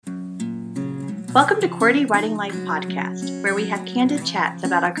Welcome to QWERTY Writing Life Podcast, where we have candid chats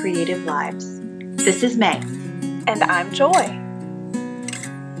about our creative lives. This is May. And I'm Joy.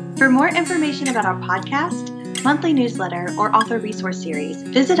 For more information about our podcast, monthly newsletter, or author resource series,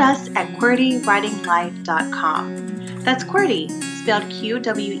 visit us at QWERTYWritingLife.com. That's QWERTY, spelled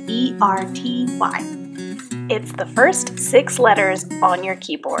QWERTY. It's the first 6 letters on your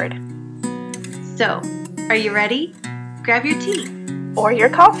keyboard. So, are you ready? Grab your tea. Or your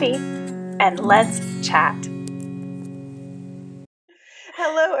coffee. And let's chat.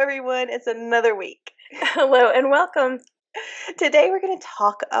 Hello, everyone. It's another week. Hello and welcome. Today, we're going to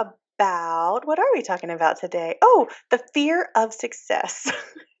talk about, what are we talking about today? Oh, the fear of success.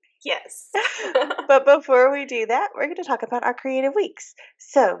 Yes. But before we do that, we're going to talk about our creative weeks.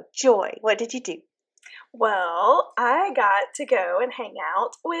 So, Joy, what did you do? Well, I got to go and hang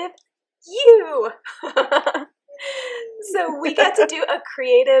out with you. So we got to do a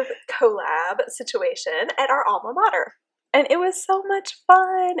creative collab situation at our alma mater. And it was so much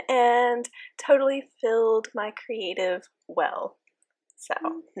fun and totally filled my creative well. So,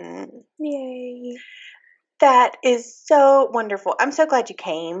 Yay. That is so wonderful. I'm so glad you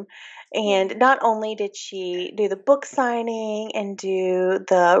came. And not only did she do the book signing and do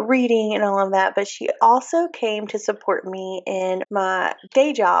the reading and all of that, but she also came to support me in my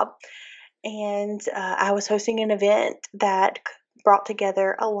day job. And I was hosting an event that brought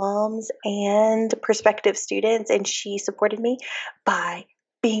together alums and prospective students, and she supported me by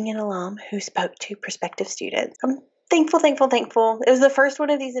being an alum who spoke to prospective students. I'm thankful. It was the first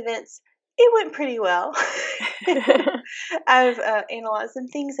one of these events. It went pretty well. I've analyzed some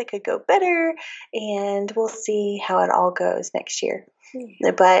things that could go better, and we'll see how it all goes next year.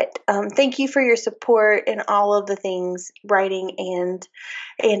 But thank you for your support in all of the things, writing and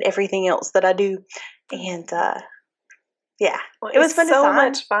everything else that I do. And yeah, well, it was fun. So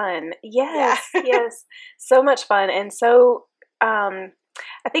much fun. Yes, yes, so much fun. And so I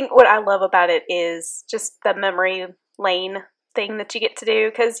think what I love about it is just the memory lane thing that you get to do,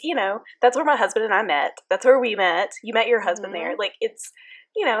 because that's where my husband and I met. That's where we met. You met your husband there. Like it's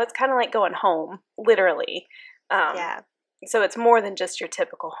it's kind of like going home, literally. Yeah. So it's more than just your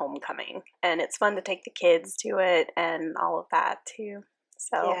typical homecoming, and it's fun to take the kids to it and all of that too.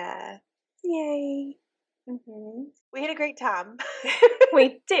 So yeah, yay! Mm-hmm. We had a great time.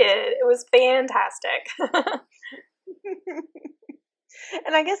 We did. It was fantastic.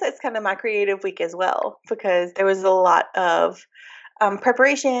 And I guess that's kind of my creative week as well, because there was a lot of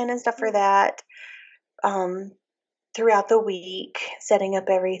preparation and stuff for that throughout the week, setting up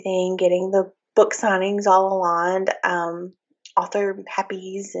everything, getting the book signings all aligned, author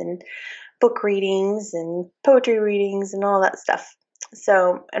happies and book readings and poetry readings and all that stuff.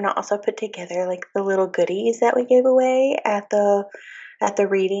 So, and I also put together like the little goodies that we gave away at the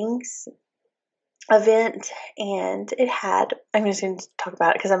readings event, and I'm just going to talk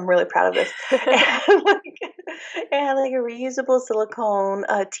about it because I'm really proud of this. It had like a reusable silicone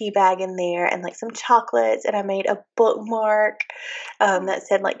tea bag in there, and like some chocolates, and I made a bookmark that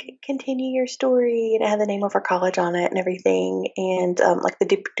said like continue your story, and it had the name of our college on it and everything, and like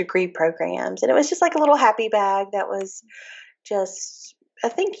the degree programs, and it was just like a little happy bag that was just a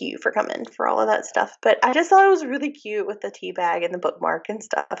thank you for coming for all of that stuff. But I just thought it was really cute with the tea bag and the bookmark and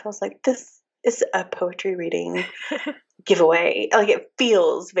stuff. I was like, this is a poetry reading giveaway. Like, it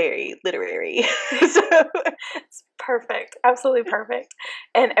feels very literary. So it's perfect. Absolutely perfect.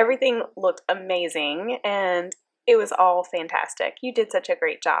 And everything looked amazing, and it was all fantastic. You did such a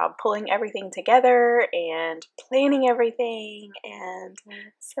great job pulling everything together and planning everything, and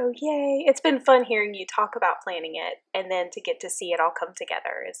so yay. It's been fun hearing you talk about planning it, and then to get to see it all come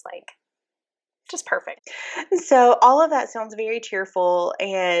together is like just perfect. So all of that sounds very cheerful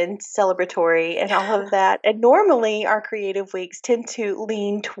and celebratory and all of that. And normally our creative weeks tend to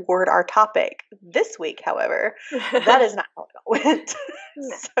lean toward our topic. This week, however, that is not how it all went.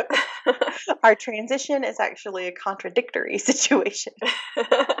 No. So our transition is actually a contradictory situation.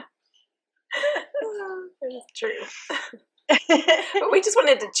 It's true. But we just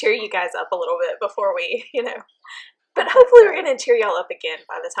wanted to cheer you guys up a little bit before we, But hopefully we're going to cheer y'all up again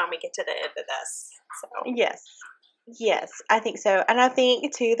by the time we get to the end of this. So Yes, I think so. And I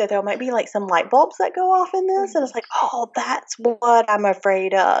think, too, that there might be, like, some light bulbs that go off in this. And it's like, oh, that's what I'm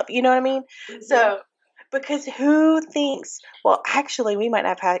afraid of. You know what I mean? Mm-hmm. So, because who thinks, well, actually, we might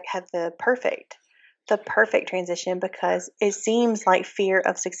not have had the perfect transition, because it seems like fear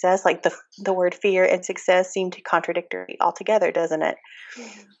of success, like the word fear and success seem to contradictory altogether, doesn't it?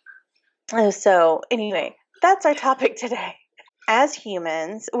 Mm-hmm. So, anyway. That's our topic today. as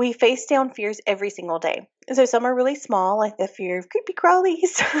humans, we face down fears every single day. So some are really small, like the fear of creepy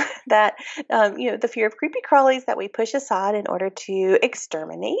crawlies, the fear of creepy crawlies that we push aside in order to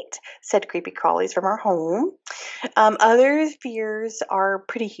exterminate said creepy crawlies from our home. Other fears are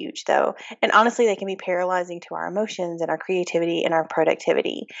pretty huge, though, and honestly, they can be paralyzing to our emotions and our creativity and our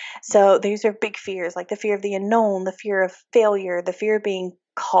productivity. So these are big fears, like the fear of the unknown, the fear of failure, the fear of being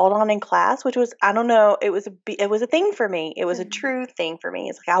called on in class, which was, I don't know, it was a thing for me. It was a true thing for me.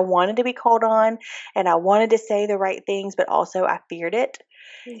 It's like I wanted to be called on, and I wanted to say the right things, but also I feared it.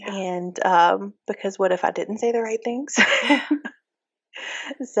 Yeah. And because what if I didn't say the right things?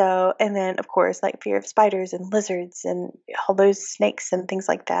 So, and then of course, like fear of spiders and lizards and all those snakes and things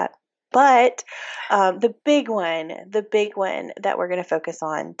like that. But the big one that we're going to focus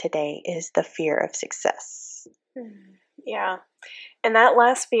on today is the fear of success. Yeah. And that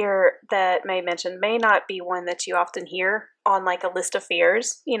last fear that May mentioned may not be one that you often hear on like a list of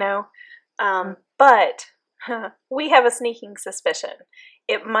fears, but we have a sneaking suspicion.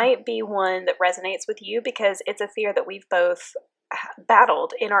 It might be one that resonates with you because it's a fear that we've both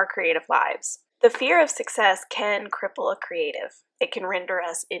battled in our creative lives. The fear of success can cripple a creative. It can render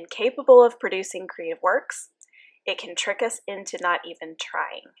us incapable of producing creative works. It can trick us into not even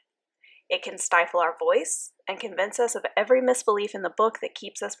trying. It can stifle our voice and convince us of every misbelief in the book that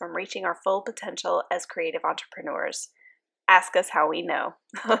keeps us from reaching our full potential as creative entrepreneurs. Ask us how we know.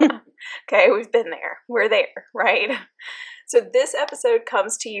 Okay, we've been there. We're there, right? So this episode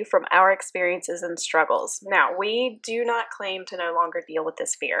comes to you from our experiences and struggles. Now, we do not claim to no longer deal with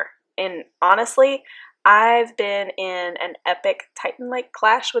this fear. And honestly, I've been in an epic Titan-like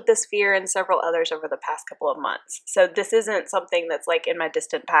clash with this fear and several others over the past couple of months. So this isn't something that's like in my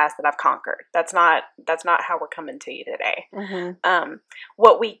distant past that I've conquered. That's not how we're coming to you today. Mm-hmm.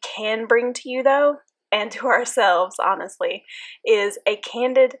 What we can bring to you, though, and to ourselves, honestly, is a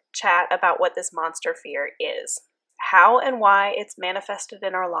candid chat about what this monster fear is, how and why it's manifested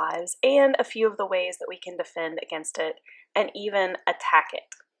in our lives, and a few of the ways that we can defend against it and even attack it.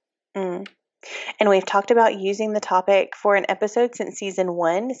 And we've talked about using the topic for an episode since season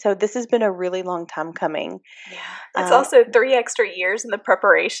 1, so this has been a really long time coming. Yeah, it's also 3 extra years in the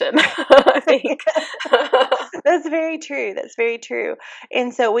preparation, I think. That's very true. That's very true.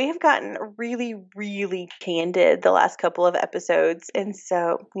 And so we have gotten really, really candid the last couple of episodes. And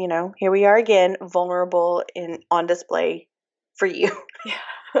so, here we are again, vulnerable and on display for you.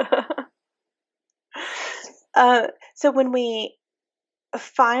 Yeah. So when we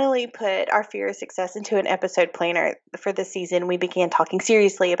finally put our fear of success into an episode planner for this season, we began talking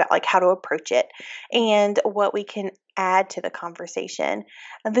seriously about like how to approach it and what we can add to the conversation.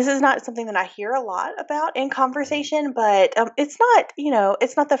 And this is not something that I hear a lot about in conversation, but it's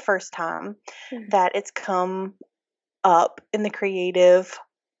not the first time that it's come up in the creative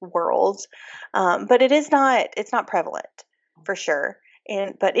world. But it's not prevalent for sure.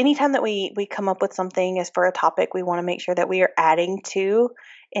 But anytime that we come up with something as for a topic, we want to make sure that we are adding to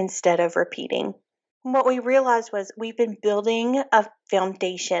instead of repeating. What we realized was we've been building a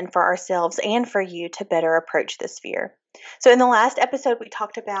foundation for ourselves and for you to better approach this fear. So in the last episode, we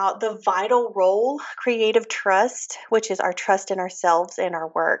talked about the vital role creative trust, which is our trust in ourselves and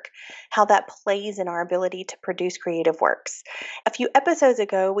our work, how that plays in our ability to produce creative works. A few episodes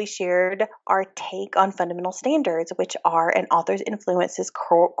ago, we shared our take on fundamental standards, which are an author's influences,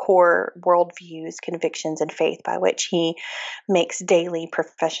 core worldviews, convictions, and faith by which he makes daily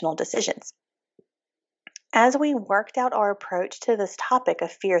professional decisions. As we worked out our approach to this topic of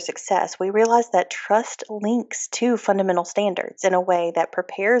fear of success, we realized that trust links to fundamental standards in a way that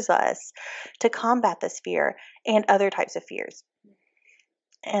prepares us to combat this fear and other types of fears.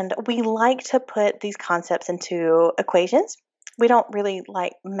 And we like to put these concepts into equations. We don't really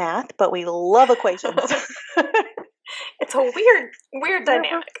like math, but we love equations. It's a weird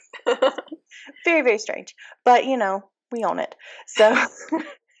dynamic. Very, very strange. But, we own it.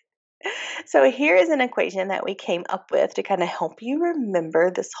 So here is an equation that we came up with to kind of help you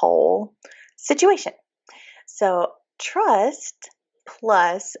remember this whole situation. So trust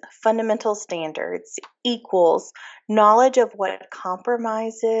plus fundamental standards equals knowledge of what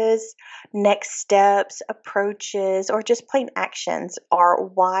compromises, next steps, approaches, or just plain actions are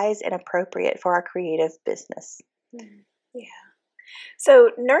wise and appropriate for our creative business. Yeah.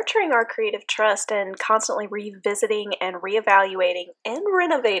 So nurturing our creative trust and constantly revisiting and reevaluating and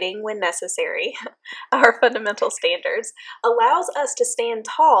renovating when necessary our fundamental standards allows us to stand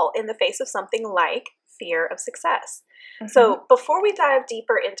tall in the face of something like fear of success. Mm-hmm. So before we dive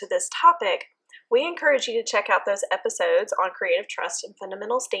deeper into this topic, we encourage you to check out those episodes on creative trust and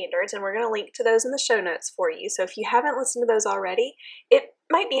fundamental standards, and we're going to link to those in the show notes for you. So if you haven't listened to those already, it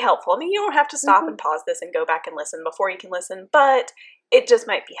might be helpful. I mean, you don't have to stop and pause this and go back and listen before you can listen, but it just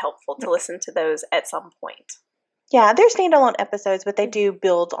might be helpful to listen to those at some point. Yeah, they're standalone episodes, but they do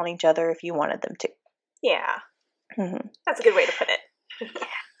build on each other if you wanted them to. Yeah. That's a good way to put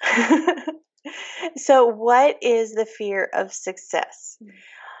it. So what is the fear of success?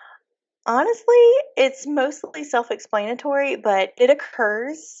 Honestly, it's mostly self-explanatory, but it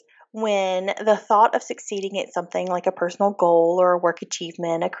occurs when the thought of succeeding at something like a personal goal or a work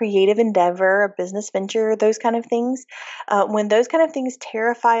achievement, a creative endeavor, a business venture, those kind of things, when those kind of things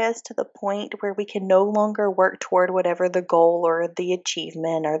terrify us to the point where we can no longer work toward whatever the goal or the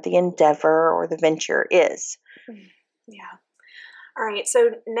achievement or the endeavor or the venture is. Yeah. All right,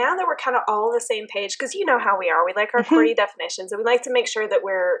 so now that we're kind of all on the same page, because you know how we are, we like our pretty definitions, and we like to make sure that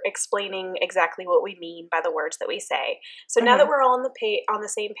we're explaining exactly what we mean by the words that we say. So now that we're all on the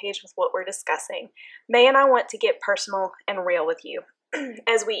same page with what we're discussing, May and I want to get personal and real with you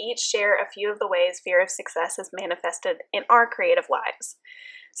as we each share a few of the ways fear of success is manifested in our creative lives.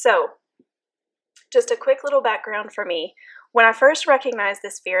 So, just a quick little background for me. When I first recognized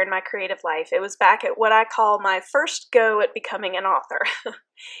this fear in my creative life, it was back at what I call my first go at becoming an author.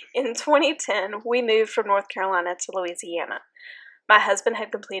 In 2010, we moved from North Carolina to Louisiana. My husband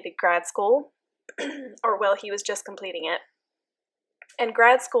had completed grad school, he was just completing it. And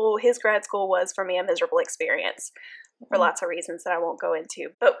his grad school was, for me, a miserable experience for lots of reasons that I won't go into.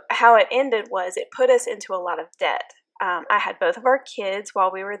 But how it ended was it put us into a lot of debt. I had both of our kids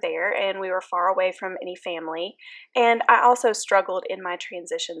while we were there, and we were far away from any family. And I also struggled in my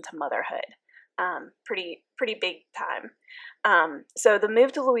transition to motherhood. Pretty big time. So the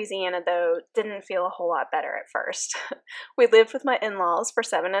move to Louisiana, though, didn't feel a whole lot better at first. We lived with my in-laws for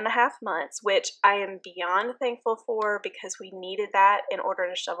 7.5 months, which I am beyond thankful for because we needed that in order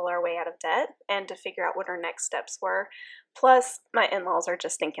to shovel our way out of debt and to figure out what our next steps were. Plus, my in-laws are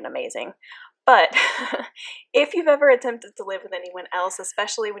just stinking amazing. But if you've ever attempted to live with anyone else,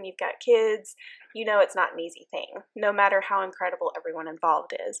 especially when you've got kids, you know it's not an easy thing, no matter how incredible everyone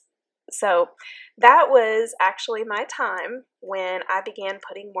involved is. So that was actually my time when I began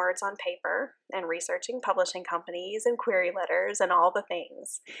putting words on paper and researching publishing companies and query letters and all the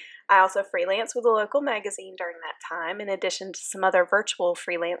things. I also freelanced with a local magazine during that time, in addition to some other virtual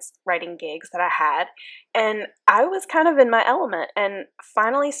freelance writing gigs that I had. And I was kind of in my element and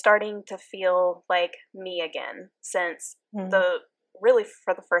finally starting to feel like me again since really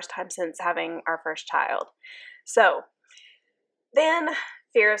for the first time since having our first child. So then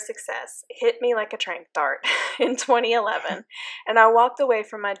fear of success hit me like a trank dart in 2011, and I walked away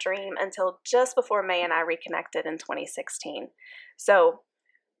from my dream until just before May and I reconnected in 2016. So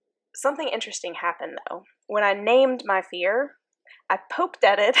something interesting happened, though. When I named my fear, I poked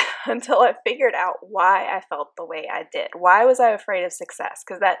at it until I figured out why I felt the way I did. Why was I afraid of success?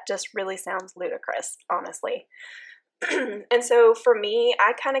 Because that just really sounds ludicrous, honestly. And so for me,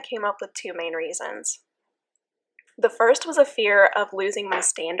 I kind of came up with two main reasons. The first was a fear of losing my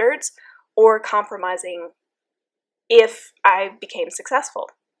standards or compromising if I became successful.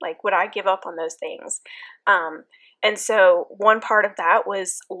 Like, would I give up on those things? And so one part of that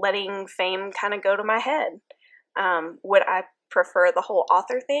was letting fame kind of go to my head. Would I prefer the whole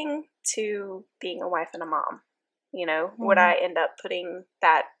author thing to being a wife and a mom? You know, would I end up putting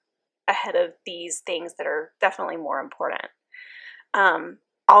that ahead of these things that are definitely more important?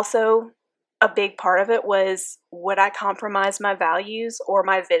 Also, a big part of it was, would I compromise my values or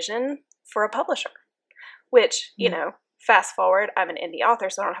my vision for a publisher? Which, you know, fast forward, I'm an indie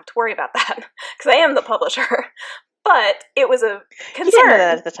author, so I don't have to worry about that because I am the publisher. But it was a concern. You didn't know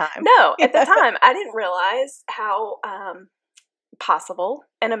that at the time. No, at the time, I didn't realize how possible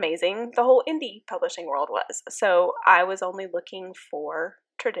and amazing the whole indie publishing world was. So I was only looking for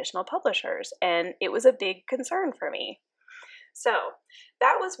traditional publishers, and it was a big concern for me. So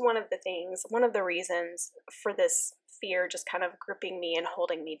that was one of the reasons for this fear just kind of gripping me and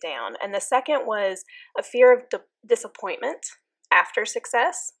holding me down. And the second was a fear of disappointment after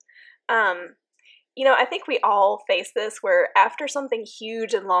success. You know, I think we all face this where after something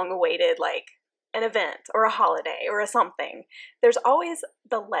huge and long awaited, like an event or a holiday or a something, there's always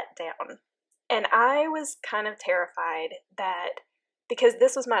the letdown. And I was kind of terrified that, because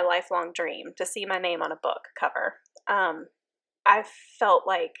this was my lifelong dream to see my name on a book cover, I felt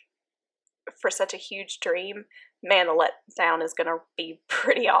like for such a huge dream, man, the letdown is going to be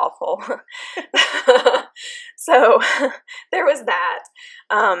pretty awful. So there was that.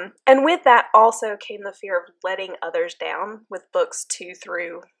 And with that also came the fear of letting others down with books 2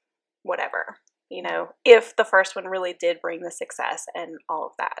 through whatever. if the first one really did bring the success and all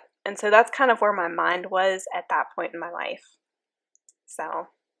of that. And so that's kind of where my mind was at that point in my life. So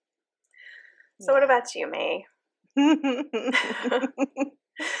what about you, May?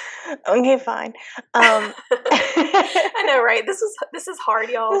 Okay, fine. I know, right? This is hard,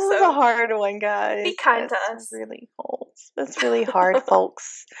 y'all. This is a hard one, guys. Be kind to us. It's really hard,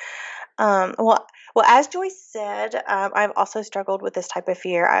 folks. Well, as Joyce said, I've also struggled with this type of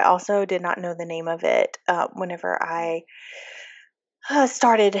fear. I also did not know the name of it whenever I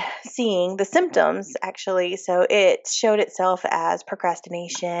started seeing the symptoms, actually. So it showed itself as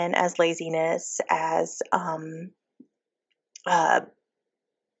procrastination, as laziness, as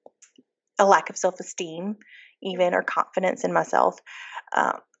a lack of self-esteem, even, or confidence in myself.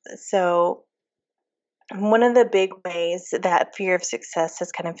 So one of the big ways that fear of success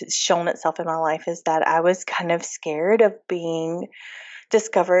has kind of shown itself in my life is that I was kind of scared of being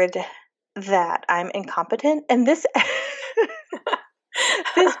discovered that I'm incompetent. And this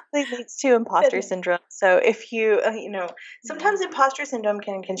this really leads to imposter syndrome. So if you, sometimes imposter syndrome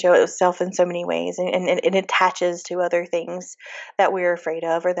can show itself in so many ways, and it attaches to other things that we're afraid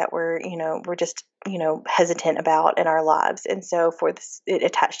of, or that we're just, hesitant about in our lives. And so for this, it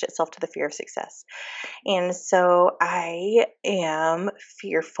attached itself to the fear of success. And so I am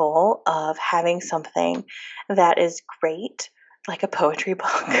fearful of having something that is great, like a poetry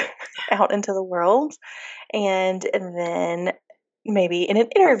book, out into the world, and then maybe in an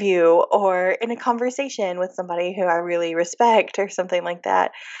interview or in a conversation with somebody who I really respect or something like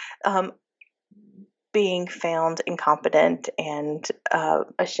that, being found incompetent and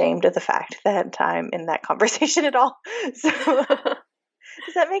ashamed of the fact that I'm in that conversation at all. So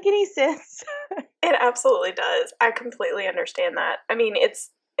does that make any sense? It absolutely does. I completely understand that. I mean,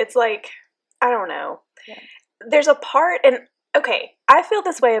 it's like, I don't know. Yeah. There's a part, and okay, I feel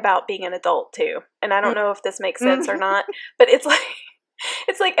this way about being an adult too. And I don't know if this makes sense or not, but it's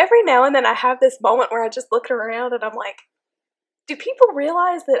like every now and then I have this moment where I just look around and I'm like, do people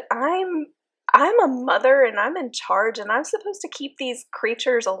realize that I'm a mother and I'm in charge and I'm supposed to keep these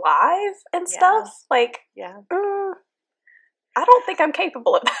creatures alive and stuff? Like, I don't think I'm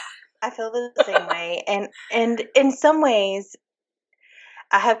capable of that. I feel the same way. And in some ways,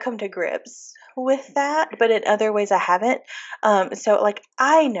 I have come to grips with that, but in other ways I haven't. So like,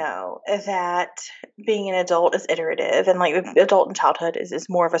 I know that being an adult is iterative, and like adult and childhood is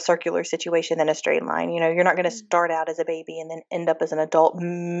more of a circular situation than a straight line. You're not going to start out as a baby and then end up as an adult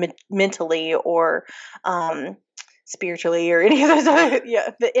mentally or spiritually or any of those other,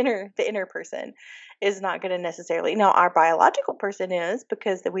 the inner person is not going to necessarily. Now, our biological person is,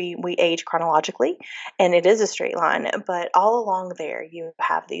 because we age chronologically, and it is a straight line. But all along there, you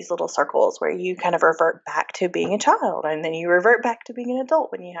have these little circles where you kind of revert back to being a child, and then you revert back to being an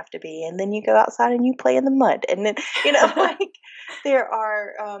adult when you have to be, and then you go outside and you play in the mud, and then like there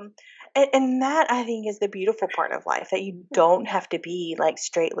are. And that, I think, is the beautiful part of life, that you don't have to be like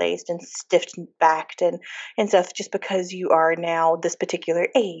straight-laced and stiff-backed and stuff just because you are now this particular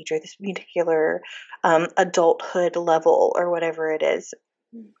age or this particular adulthood level or whatever it is.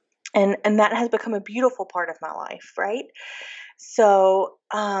 And that has become a beautiful part of my life, right? So,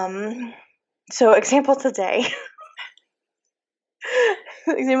 example today.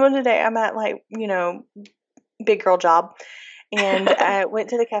 I'm at big girl job. And I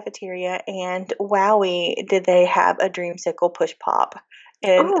went to the cafeteria, and wowie, did they have a dreamsicle push pop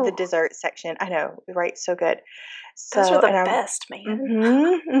in the dessert section. I know, right? So good. Those are the best,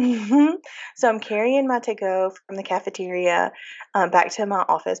 man. So I'm carrying my to-go from the cafeteria back to my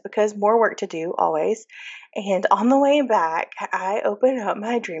office because more work to do always. And on the way back, I open up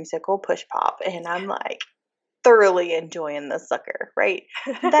my dreamsicle push pop, and I'm like, thoroughly enjoying the sucker, right?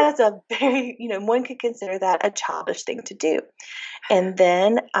 That is a very, one could consider that a childish thing to do. And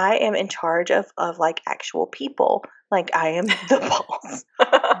then I am in charge of like actual people. Like, I am the boss,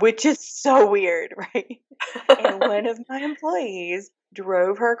 which is so weird, right? And one of my employees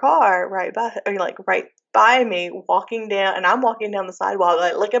drove her car right by me, walking down, and I'm walking down the sidewalk,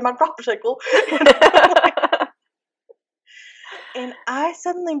 like, look at my popsicle. And I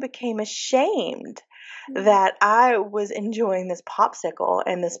suddenly became ashamed that I was enjoying this popsicle,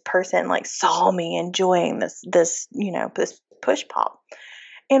 and this person like saw me enjoying this push pop.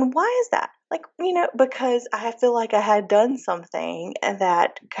 And why is that? Like, because I feel like I had done something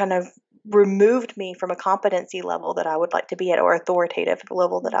that kind of removed me from a competency level that I would like to be at, or authoritative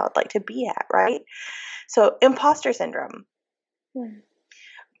level that I would like to be at, right? So imposter syndrome.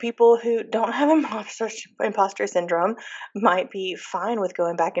 People who don't have imposter syndrome might be fine with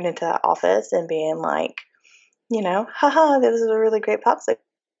going back into that office and being like, haha, this is a really great popsicle.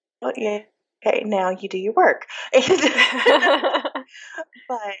 Yeah, Okay, now you do your work.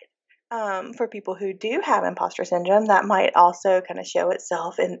 But for people who do have imposter syndrome, that might also kind of show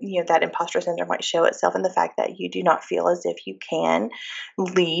itself, and that imposter syndrome might show itself in the fact that you do not feel as if you can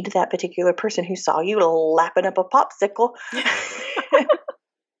lead that particular person who saw you lapping up a popsicle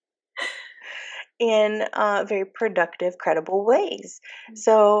in very productive, credible ways.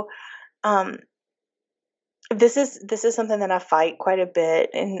 So this is something that I fight quite a bit,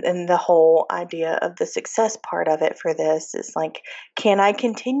 and the whole idea of the success part of it for this is like, can I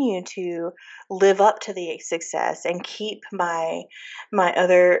continue to live up to the success and keep my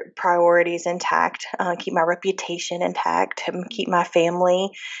other priorities intact, keep my reputation intact, keep my family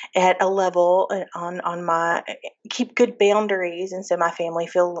at a level on my keep good boundaries, and so my family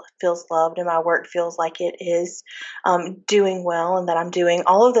feels loved and my work feels like it is doing well, and that I'm doing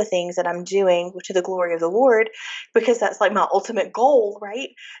all of the things that I'm doing to the glory of the Lord, because that's like my ultimate goal, right?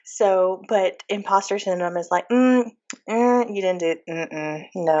 So, but imposter syndrome is like, you didn't do it.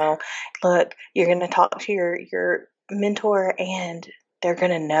 No, look, you're going to talk to your mentor, and they're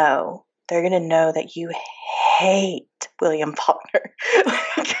going to know. They're going to know that you hate William Faulkner.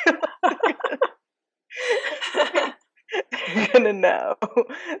 They're going to know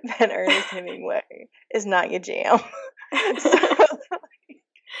that Ernest Hemingway is not your jam. So,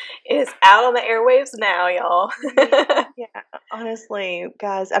 it's out on the airwaves now, y'all. Yeah, honestly,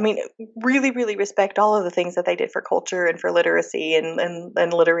 guys, I mean, really, really respect all of the things that they did for culture and for literacy and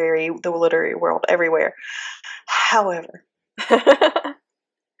the literary world everywhere. However, am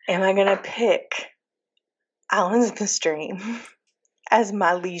I going to pick Islands in the Stream as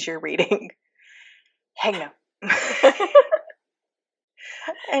my leisure reading? Heck no.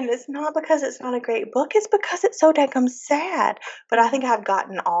 And it's not because it's not a great book. It's because it's so daggum sad. But I think I've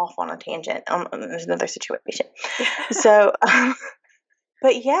gotten off on a tangent. There's another situation. So,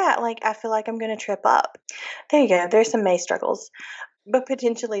 but yeah, like I feel like I'm going to trip up. There you go. There's some May struggles, but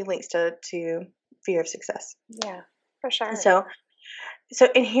potentially links to fear of success. Yeah, for sure. So,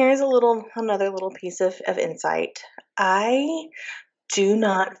 and here's another little piece of insight. I do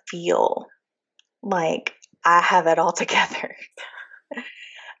not feel like I have it all together.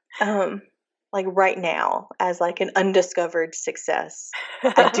 Like right now, as like an undiscovered success,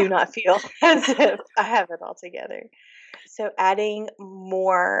 I do not feel as if I have it all together. So adding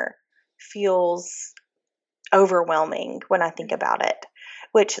more feels overwhelming when I think about it,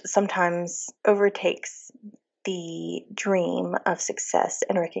 which sometimes overtakes the dream of success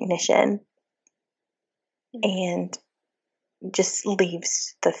and recognition and just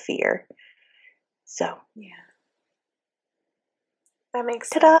leaves the fear. So, yeah. That makes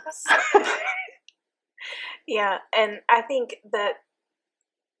ta-da! sense. Yeah, and I think that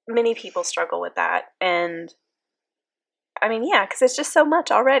many people struggle with that. And I mean, yeah, because it's just so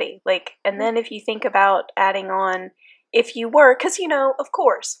much already. Like, and then if you think about adding on, if you were, because, of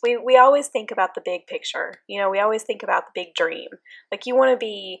course, we always think about the big picture. We always think about the big dream. Like, you want to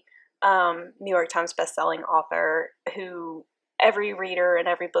be New York Times bestselling author who every reader and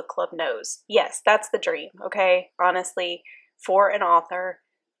every book club knows. Yes, that's the dream, okay? Honestly, for an author,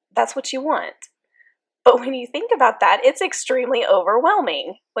 that's what you want. But when you think about that, it's extremely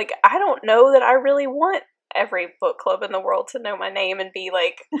overwhelming. Like, I don't know that I really want every book club in the world to know my name and be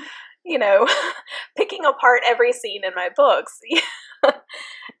like, picking apart every scene in my books.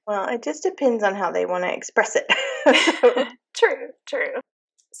 Well, it just depends on how they want to express it. True.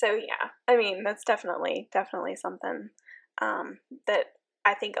 So yeah, I mean, that's definitely something that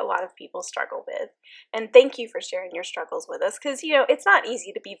I think a lot of people struggle with. And thank you for sharing your struggles with us, because, it's not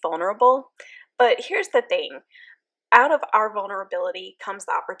easy to be vulnerable. But here's the thing. Out of our vulnerability comes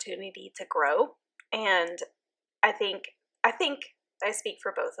the opportunity to grow. And I think I speak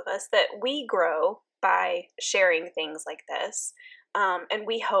for both of us that we grow by sharing things like this. And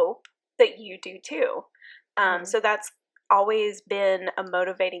we hope that you do too. So that's always been a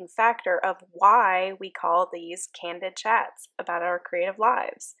motivating factor of why we call these candid chats about our creative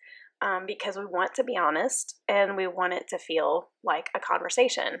lives. Because we want to be honest, and we want it to feel like a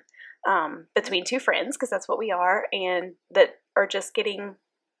conversation between two friends, because that's what we are, and that are just getting,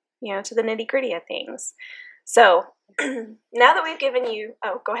 to the nitty gritty of things. So now that we've given you,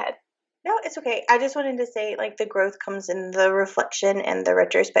 go ahead. No, it's okay. I just wanted to say, like, the growth comes in the reflection and the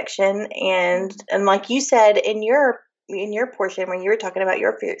retrospection, and like you said in your portion when you were talking about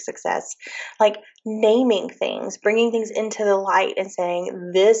your fear of success, like naming things, bringing things into the light and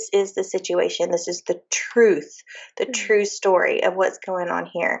saying, this is the situation, this is the truth, the true story of what's going on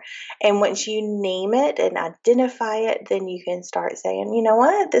here. And once you name it and identify it, then you can start saying, you know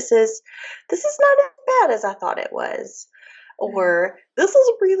what, this is not as bad as I thought it was. or this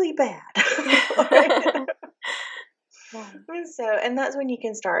is really bad. And that's when you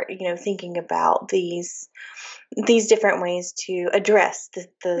can start, thinking about these different ways to address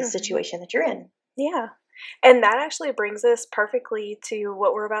the situation that you're in. Yeah. And that actually brings us perfectly to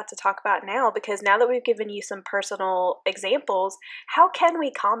what we're about to talk about now, because now that we've given you some personal examples, how can we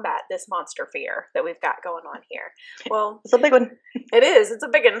combat this monster fear that we've got going on here? Well, it's a big one. It is. It's a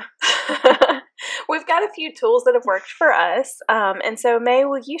big one. We've got a few tools that have worked for us. And so, May,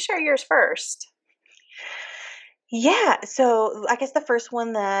 will you share yours first? Yeah, so I guess the first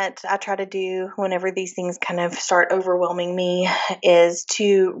one that I try to do whenever these things kind of start overwhelming me is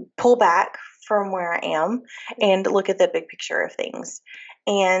to pull back from where I am and look at the big picture of things.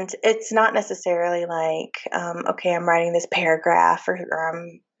 And it's not necessarily like, okay, I'm writing this paragraph or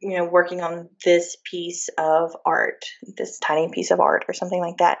I'm working on this piece of art, this tiny piece of art or something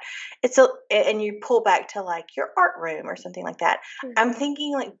like that. And you pull back to like your art room or something like that. Mm-hmm. I'm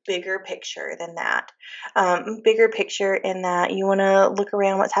thinking like bigger picture than that. Bigger picture in that you want to look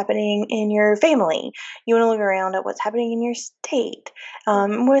around what's happening in your family. You want to look around at what's happening in your state,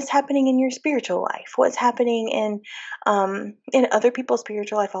 what's happening in your spiritual life, what's happening in other people's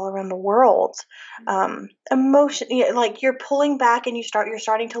spiritual life all around the world. Emotion, like you're pulling back and you're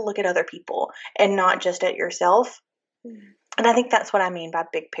starting to look at other people and not just at yourself. And I think that's what I mean by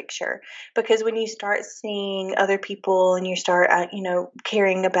big picture, because when you start seeing other people and you start,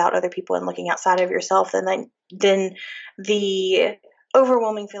 caring about other people and looking outside of yourself, then the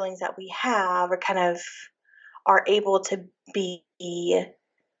overwhelming feelings that we have are able to be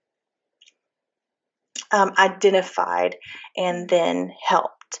identified and then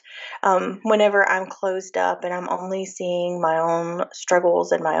helped. Whenever I'm closed up and I'm only seeing my own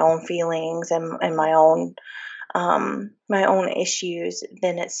struggles and my own feelings and my own issues,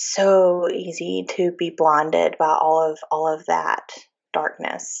 then it's so easy to be blinded by all of that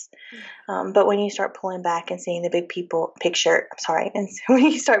darkness. But when you start pulling back and seeing the big picture, when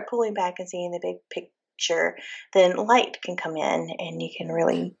you start pulling back and seeing the big picture, then light can come in and you can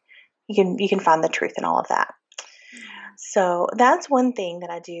really you can find the truth in all of that. So that's one thing that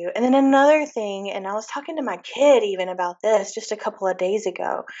I do. And then another thing, and I was talking to my kid even about this just a couple of days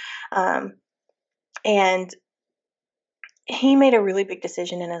ago, and he made a really big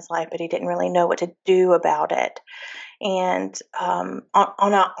decision in his life, but he didn't really know what to do about it. And on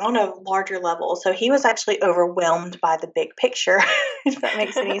a larger level, so he was actually overwhelmed by the big picture, if that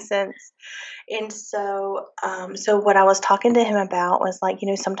makes any sense. And so what I was talking to him about was like,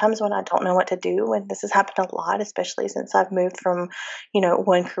 sometimes when I don't know what to do, and this has happened a lot, especially since I've moved from,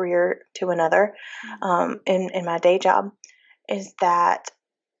 one career to another, in my day job, is that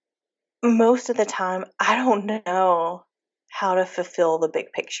most of the time I don't know how to fulfill the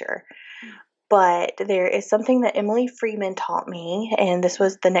big picture. But there is something that Emily Freeman taught me, and this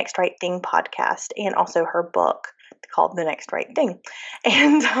was the Next Right Thing podcast and also her book called The Next Right Thing.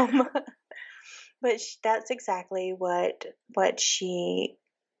 And but that's exactly what she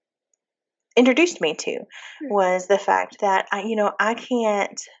introduced me to, was the fact that I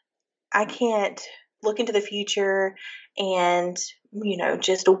can't look into the future and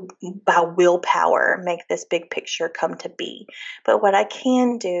just by willpower make this big picture come to be. But what I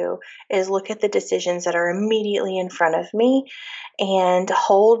can do is look at the decisions that are immediately in front of me and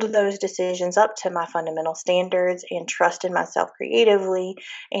hold those decisions up to my fundamental standards and trust in myself creatively,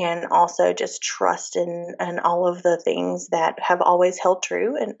 and also just trust in all of the things that have always held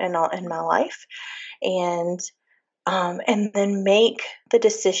true in my life, and then make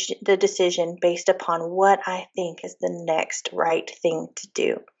the decision based upon what I think is the next right thing to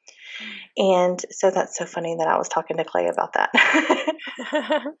do. And so that's so funny that I was talking to Clay about that.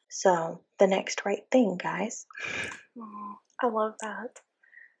 So the next right thing, guys. Oh, I love that.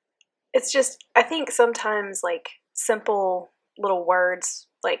 It's just, I think sometimes like simple little words,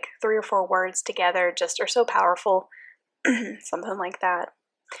 like 3 or 4 words together, just are so powerful. Something like that.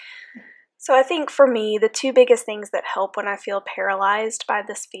 So I think for me, the 2 biggest things that help when I feel paralyzed by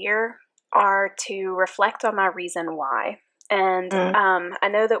this fear are to reflect on my reason why. And I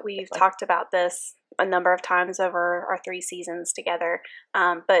know that we've talked about this a number of times over our 3 seasons together,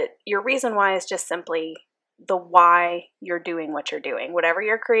 but your reason why is just simply the why you're doing what you're doing. Whatever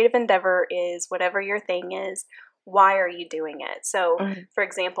your creative endeavor is, whatever your thing is, why are you doing it? So, for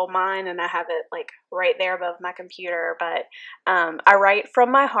example, mine, and I have it like right there above my computer, but I write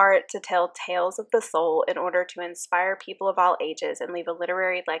from my heart to tell tales of the soul in order to inspire people of all ages and leave a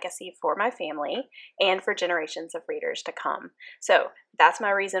literary legacy for my family and for generations of readers to come. So that's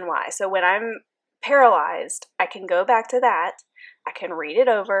my reason why. So when I'm paralyzed, I can go back to that. I can read it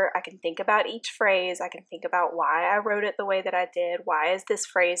over. I can think about each phrase. I can think about why I wrote it the way that I did. Why is this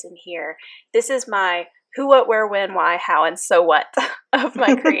phrase in here? This is my who, what, where, when, why, how, and so what of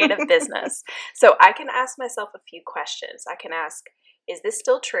my creative business. So I can ask myself a few questions. I can ask, is this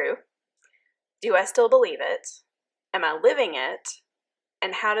still true? Do I still believe it? Am I living it?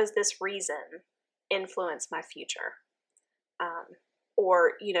 And how does this reason influence my future?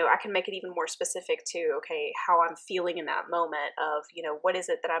 Or, I can make it even more specific to, okay, how I'm feeling in that moment of, what is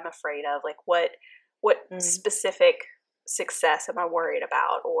it that I'm afraid of? Like what specific success am I worried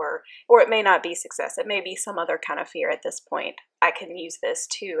about? Or it may not be success. It may be some other kind of fear at this point. I can use this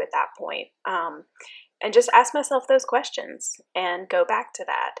too at that point. And just ask myself those questions and go back to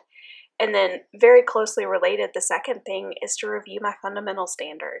that. And then very closely related, the second thing is to review my fundamental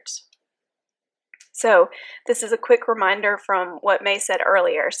standards. So this is a quick reminder from what May said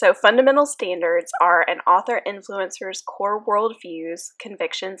earlier. So fundamental standards are an author-influencer's core worldviews,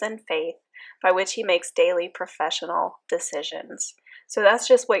 convictions, and faith by which he makes daily professional decisions. So that's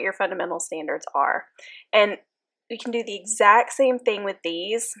just what your fundamental standards are. And you can do the exact same thing with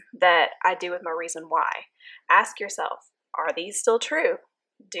these that I do with my reason why. Ask yourself, are these still true?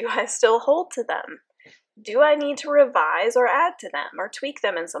 Do I still hold to them? Do I need to revise or add to them or tweak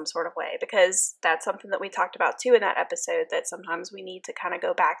them in some sort of way? Because that's something that we talked about too in that episode, that sometimes we need to kind of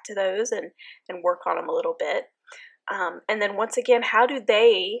go back to those and work on them a little bit. And then once again, how do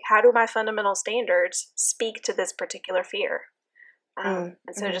my fundamental standards speak to this particular fear? And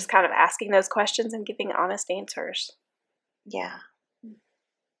so just kind of asking those questions and giving honest answers. Yeah.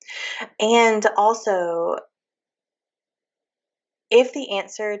 And also, if the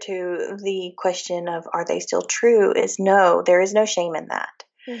answer to the question of are they still true is no, there is no shame in that.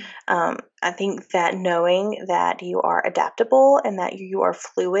 I think that knowing that you are adaptable and that you are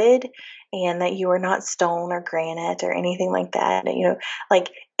fluid and that you are not stone or granite or anything like that,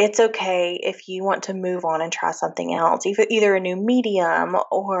 like it's okay if you want to move on and try something else, either a new medium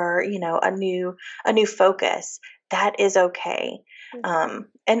or, a new focus. That is okay.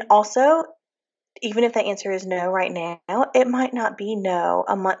 And also, even if the answer is no right now, it might not be no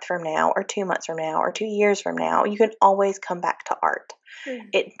a month from now or 2 months from now or 2 years from now. You can always come back to art.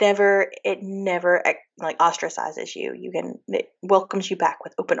 It never like ostracizes you. It welcomes you back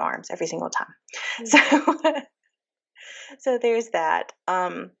with open arms every single time. So there's that.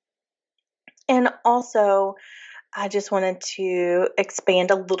 And also, I just wanted to expand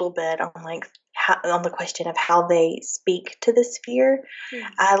a little bit on on the question of how they speak to this fear.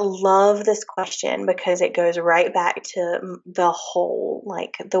 I love this question because it goes right back to the whole,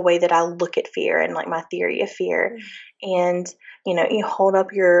 the way that I look at fear and my theory of fear. And, you hold up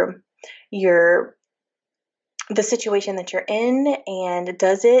the situation that you're in, and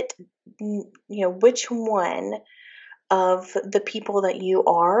does it, which one of the people that you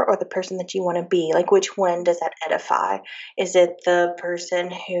are or the person that you want to be, which one does that edify? Is it the person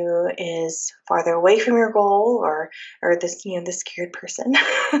who is farther away from your goal, or this, the scared person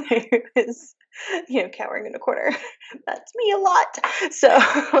who is, cowering in a corner? That's me a lot. So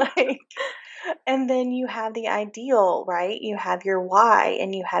and then you have the ideal, right? You have your why,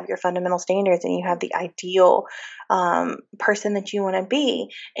 and you have your fundamental standards, and you have the ideal person that you want to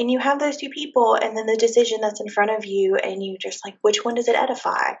be. And you have those two people, and then the decision that's in front of you, and you just which one does it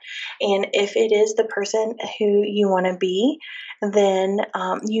edify? And if it is the person who you want to be, then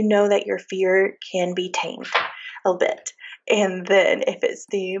you know that your fear can be tamed a bit. And then if it's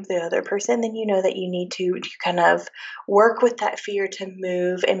the other person, then you know that you need to kind of work with that fear to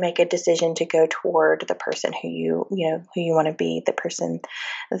move and make a decision to go toward the person who you want to be, the person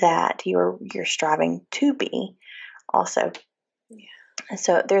that you're striving to be also. Yeah.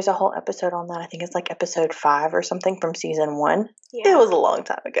 So there's a whole episode on that. I think it's episode 5 or something from season 1. Yeah. It was a long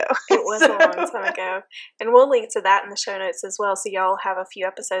time ago. It was a long time ago. And we'll link to that in the show notes as well, so y'all have a few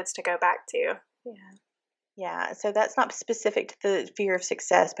episodes to go back to. Yeah. Yeah, so that's not specific to the fear of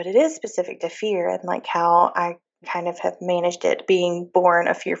success, but it is specific to fear and how I kind of have managed it, being born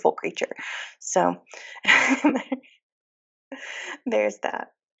a fearful creature. So there's that.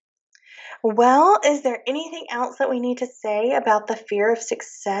 Well, is there anything else that we need to say about the fear of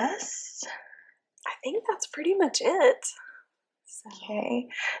success? I think that's pretty much it. Okay,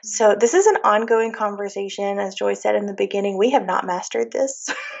 so this is an ongoing conversation. As Joy said in the beginning, we have not mastered this.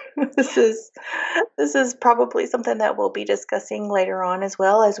 This is probably something that we'll be discussing later on as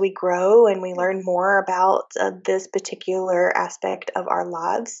well as we grow and we learn more about this particular aspect of our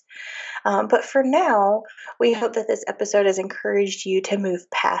lives. But for now, we hope that this episode has encouraged you to move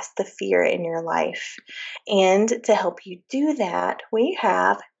past the fear in your life. And to help you do that, we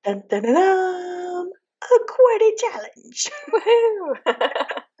have a QWERTY challenge. Woohoo!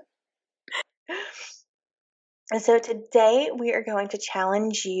 And so today we are going to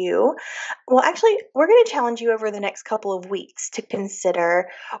challenge you. Well, actually, we're going to challenge you over the next couple of weeks to consider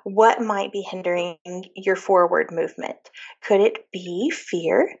what might be hindering your forward movement. Could it be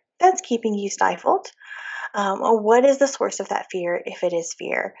fear that's keeping you stifled? Or what is the source of that fear if it is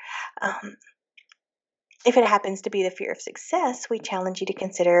fear? If it happens to be the fear of success, we challenge you to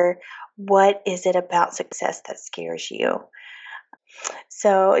consider what is it about success that scares you?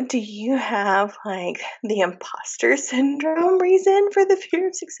 So, do you have like the imposter syndrome reason for the fear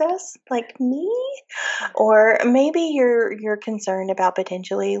of success, like me? Or maybe you're concerned about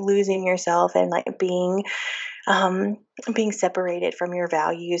potentially losing yourself and like being separated from your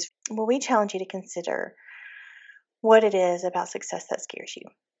values. Well, we challenge you to consider what it is about success that scares you,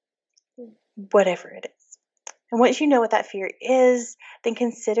 whatever it is. And once you know what that fear is, then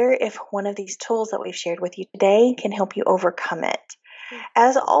consider if one of these tools that we've shared with you today can help you overcome it.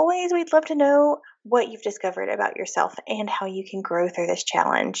 As always, we'd love to know what you've discovered about yourself and how you can grow through this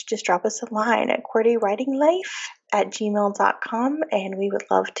challenge. Just drop us a line at QWERTYWritingLife@gmail.com, and we would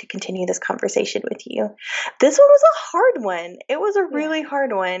love to continue this conversation with you. This one was a hard one. It was a really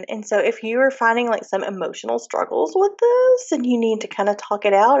hard one. And so if you are finding like some emotional struggles with this and you need to kind of talk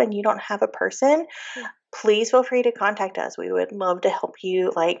it out and you don't have a person, please feel free to contact us. We would love to help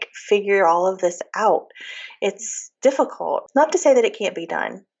you like figure all of this out. It's difficult. Not to say that it can't be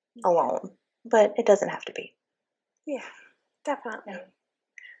done alone, but it doesn't have to be. Yeah, definitely.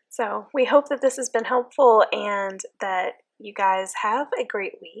 So we hope that this has been helpful and that you guys have a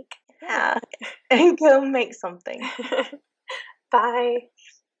great week. Yeah. And go make something. Bye.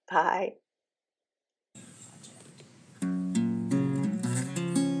 Bye.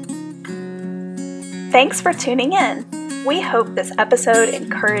 Thanks for tuning in. We hope this episode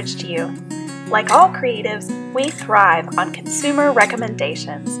encouraged you. Like all creatives, we thrive on consumer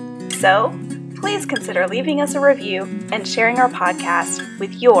recommendations. So, please consider leaving us a review and sharing our podcast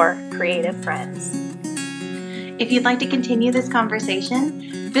with your creative friends. If you'd like to continue this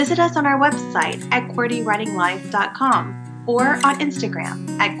conversation, visit us on our website at QWERTYWritingLife.com or on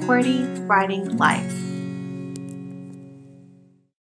Instagram at QWERTYWritingLife.